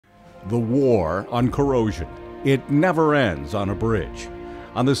The war on corrosion. It never ends on a bridge.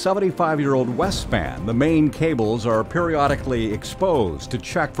 On the 75-year-old west span, the main cables are periodically exposed to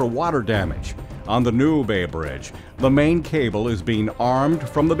check for water damage. On the new Bay Bridge, the main cable is being armed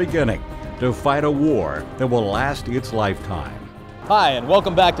from the beginning to fight a war that will last its lifetime. Hi, and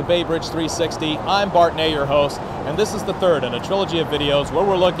welcome back to Bay Bridge 360. I'm Bart Ney, your host, and this is the third in a trilogy of videos where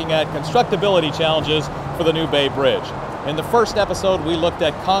we're looking at constructability challenges for the new Bay Bridge. In the first episode, we looked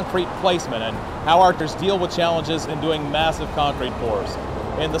at concrete placement and how architects deal with challenges in doing massive concrete pours.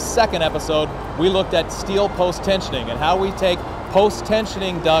 In the second episode, we looked at steel post-tensioning and how we take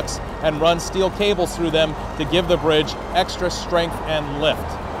post-tensioning ducts and run steel cables through them to give the bridge extra strength and lift.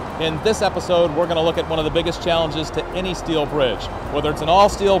 In this episode, we're going to look at one of the biggest challenges to any steel bridge. Whether it's an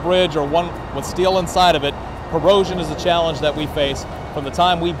all-steel bridge or one with steel inside of it, corrosion is a challenge that we face from the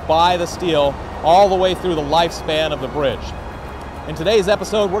time we buy the steel all the way through the lifespan of the bridge. In today's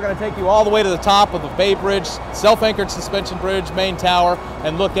episode, we're going to take you all the way to the top of the Bay Bridge, self-anchored suspension bridge, main tower,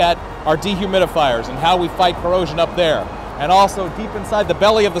 and look at our dehumidifiers and how we fight corrosion up there. And also deep inside the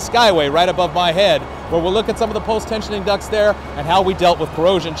belly of the Skyway right above my head, where we'll look at some of the post-tensioning ducts there and how we dealt with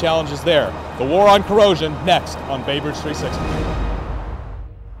corrosion challenges there. The war on corrosion next on Bay Bridge 360.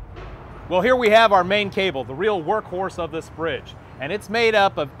 Well, here we have our main cable, the real workhorse of this bridge. And it's made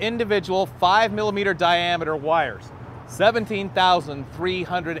up of individual 5mm diameter wires,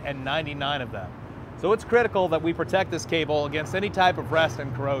 17,399 of them. So it's critical that we protect this cable against any type of rust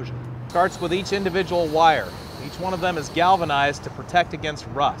and corrosion. It starts with each individual wire. Each one of them is galvanized to protect against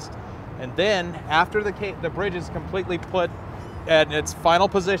rust. And then after the bridge is completely put at its final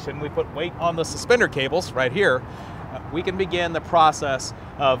position, we put weight on the suspender cables right here, we can begin the process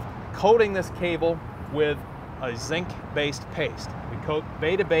of coating this cable with a zinc-based paste. We coat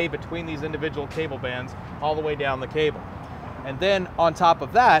bay to bay between these individual cable bands all the way down the cable. And then on top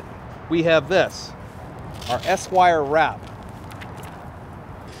of that, we have this, our S-wire wrap.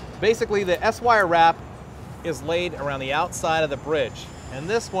 Basically, the S-wire wrap is laid around the outside of the bridge. And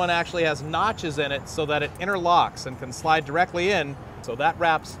this one actually has notches in it so that it interlocks and can slide directly in. So that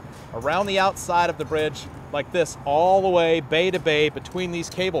wraps around the outside of the bridge like this, all the way bay to bay between these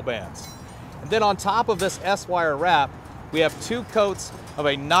cable bands. And then on top of this S-wire wrap, we have two coats of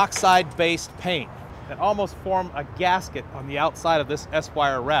a Noxide-based paint that almost form a gasket on the outside of this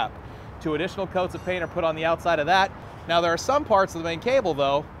S-wire wrap. Two additional coats of paint are put on the outside of that. Now there are some parts of the main cable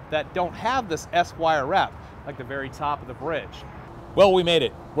though that don't have this S-wire wrap, like the very top of the bridge. Well, we made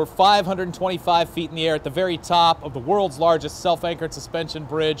it. We're 525 feet in the air at the very top of the world's largest self-anchored suspension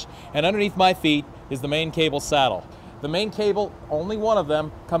bridge, and underneath my feet is the main cable saddle. The main cable, only one of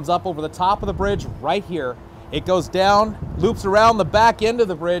them, comes up over the top of the bridge right here. It goes down, loops around the back end of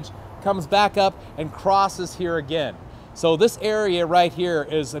the bridge, comes back up, and crosses here again. So this area right here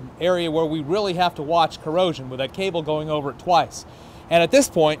is an area where we really have to watch corrosion with that cable going over it twice. And at this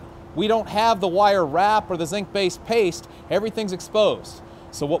point, we don't have the wire wrap or the zinc-based paste. Everything's exposed.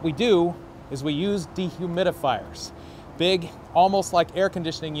 So what we do is we use dehumidifiers. Big, almost like air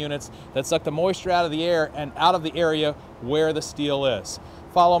conditioning units that suck the moisture out of the air and out of the area where the steel is.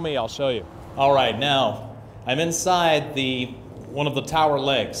 Follow me, I'll show you. All right, now I'm inside one of the tower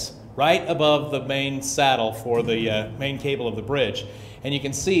legs, right above the main saddle for the main cable of the bridge. And you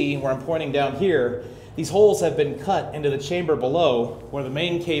can see where I'm pointing down here, these holes have been cut into the chamber below where the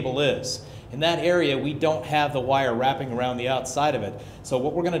main cable is. In that area, we don't have the wire wrapping around the outside of it. So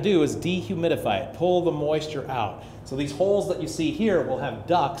what we're going to do is dehumidify it, pull the moisture out. So these holes that you see here will have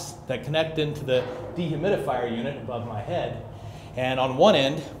ducts that connect into the dehumidifier unit above my head. And on one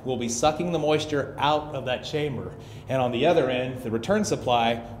end, we'll be sucking the moisture out of that chamber. And on the other end, the return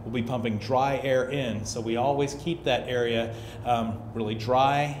supply will be pumping dry air in. So we always keep that area really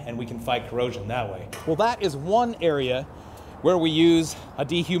dry, and we can fight corrosion that way. Well, that is one area where we use a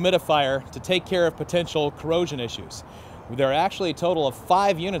dehumidifier to take care of potential corrosion issues. There are actually a total of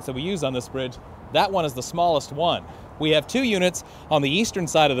 5 units that we use on this bridge. That one is the smallest one. We have 2 units on the eastern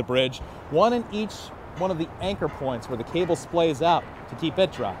side of the bridge, one in each one of the anchor points where the cable splays out to keep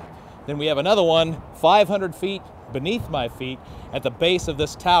it dry. Then we have another one 500 feet beneath my feet at the base of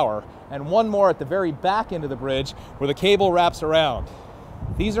this tower, and one more at the very back end of the bridge where the cable wraps around.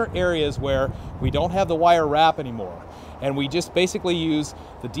 These are areas where we don't have the wire wrap anymore, and we just basically use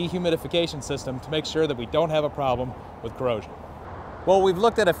the dehumidification system to make sure that we don't have a problem with corrosion. Well, we've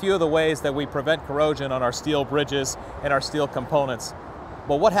looked at a few of the ways that we prevent corrosion on our steel bridges and our steel components.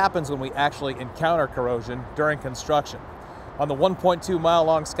 But what happens when we actually encounter corrosion during construction? On the 1.2 mile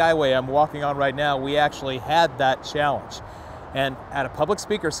long Skyway I'm walking on right now, we actually had that challenge. And at a public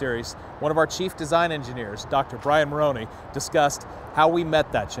speaker series, one of our chief design engineers, Dr. Brian Maroney, discussed how we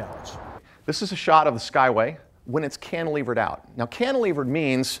met that challenge. This is a shot of the Skyway when it's cantilevered out. Now, cantilevered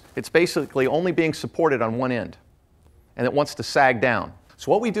means it's basically only being supported on one end, and it wants to sag down.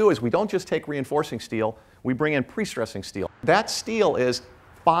 So what we do is we don't just take reinforcing steel, we bring in pre-stressing steel. That steel is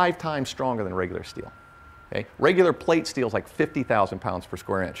 5 times stronger than regular steel. Okay? Regular plate steel is like 50,000 pounds per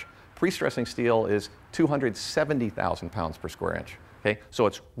square inch. Pre-stressing steel is 270,000 pounds per square inch. Okay? So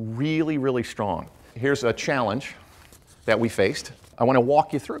it's really, really strong. Here's a challenge that we faced. I want to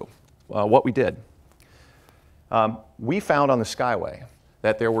walk you through what we did. We found on the Skyway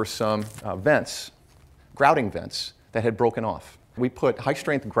that there were some vents, grouting vents, that had broken off. We put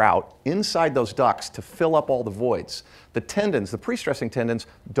high-strength grout inside those ducts to fill up all the voids. The tendons, the pre-stressing tendons,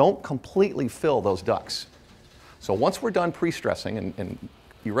 don't completely fill those ducts. So once we're done pre-stressing and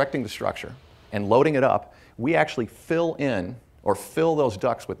erecting the structure and loading it up, we actually fill in or fill those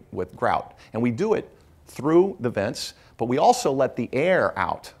ducts with grout. And we do it through the vents, but we also let the air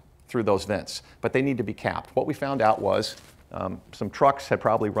out through those vents, but they need to be capped. What we found out was some trucks had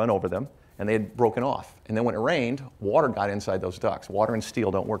probably run over them and they had broken off. And then when it rained, water got inside those ducts. Water and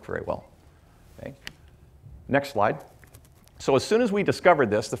steel don't work very well. Okay. Next slide. So as soon as we discovered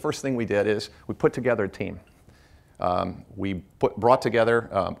this, the first thing we did is we put together a team. We brought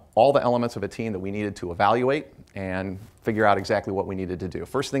together all the elements of a team that we needed to evaluate and figure out exactly what we needed to do.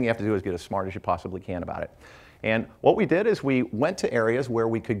 First thing you have to do is get as smart as you possibly can about it. And what we did is we went to areas where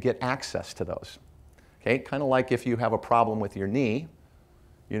we could get access to those. Okay, kind of like if you have a problem with your knee,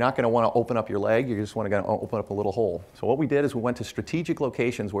 you're not going to want to open up your leg, you just want to open up a little hole. So what we did is we went to strategic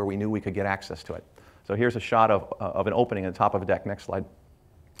locations where we knew we could get access to it. So here's a shot of an opening at the top of a deck. Next slide.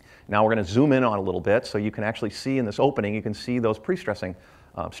 Now we're going to zoom in on a little bit so you can actually see in this opening, you can see those pre-stressing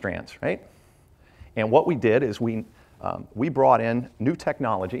strands, right? And what we did is we brought in new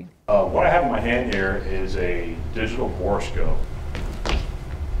technology. What I have in my hand here is a digital borescope.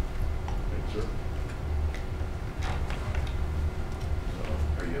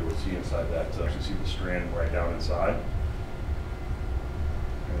 Are you able to see inside that to actually see the strand right down inside?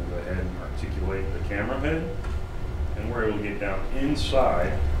 I'm going to go ahead and articulate the camera head, and we're able to get down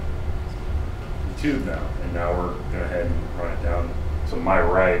inside the tube now. And now we're going to go ahead and run it down. So my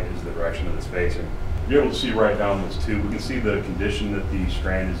right is the direction that it's facing. You're able to see right down this tube. We can see the condition that the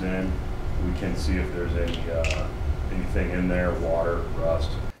strand is in. We can see if there's anything in there, water, rust.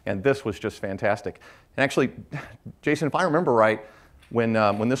 And this was just fantastic. And actually, Jason, if I remember right, when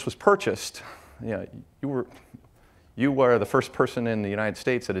this was purchased, you were the first person in the United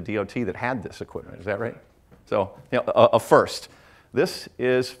States at a DOT that had this equipment. Is that right? So, a first. This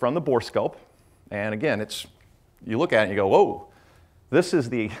is from the borescope, and again, you look at it and you go, whoa, this is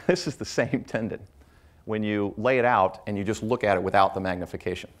the same tendon when you lay it out and you just look at it without the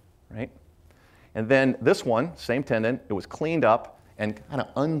magnification, right? And then this one, same tendon, it was cleaned up and kind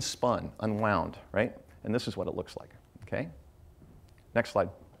of unspun, unwound, right? And this is what it looks like, okay? Next slide.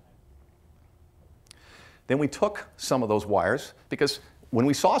 Then we took some of those wires, because when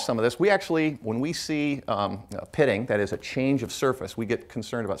we saw some of this, when we see pitting, that is a change of surface, we get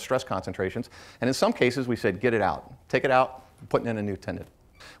concerned about stress concentrations. And in some cases, we said, get it out. Take it out, putting in a new tendon.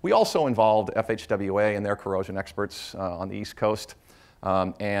 We also involved FHWA and their corrosion experts on the East Coast.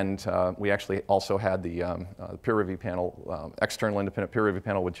 We actually also had the peer review panel, external independent peer review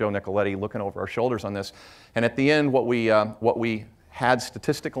panel with Joe Nicoletti looking over our shoulders on this. And at the end, what we had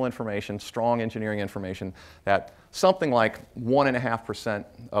statistical information, strong engineering information, that something like 1.5%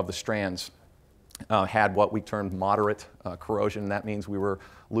 of the strands had what we termed moderate corrosion. That means we were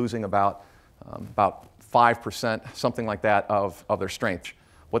losing about 5%, something like that, of their strength.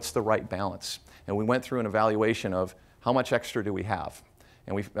 What's the right balance? And we went through an evaluation of how much extra do we have.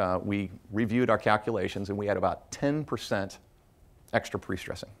 And we reviewed our calculations, and we had about 10% extra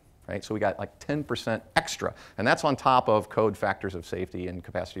pre-stressing. Right? So we got like 10% extra, and that's on top of code factors of safety and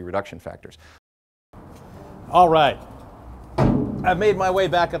capacity reduction factors. All right, I've made my way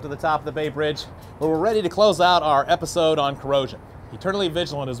back up to the top of the Bay Bridge, where we're ready to close out our episode on corrosion. Eternally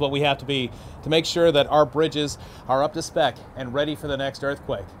vigilant is what we have to be to make sure that our bridges are up to spec and ready for the next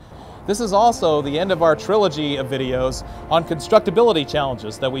earthquake. This is also the end of our trilogy of videos on constructibility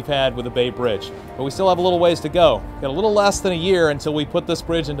challenges that we've had with the Bay Bridge. But we still have a little ways to go. We've got a little less than a year until we put this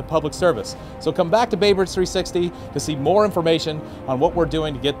bridge into public service. So come back to Bay Bridge 360 to see more information on what we're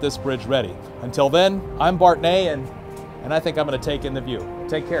doing to get this bridge ready. Until then, I'm Bart Ney, and I think I'm going to take in the view.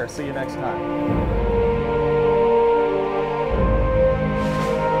 Take care. See you next time.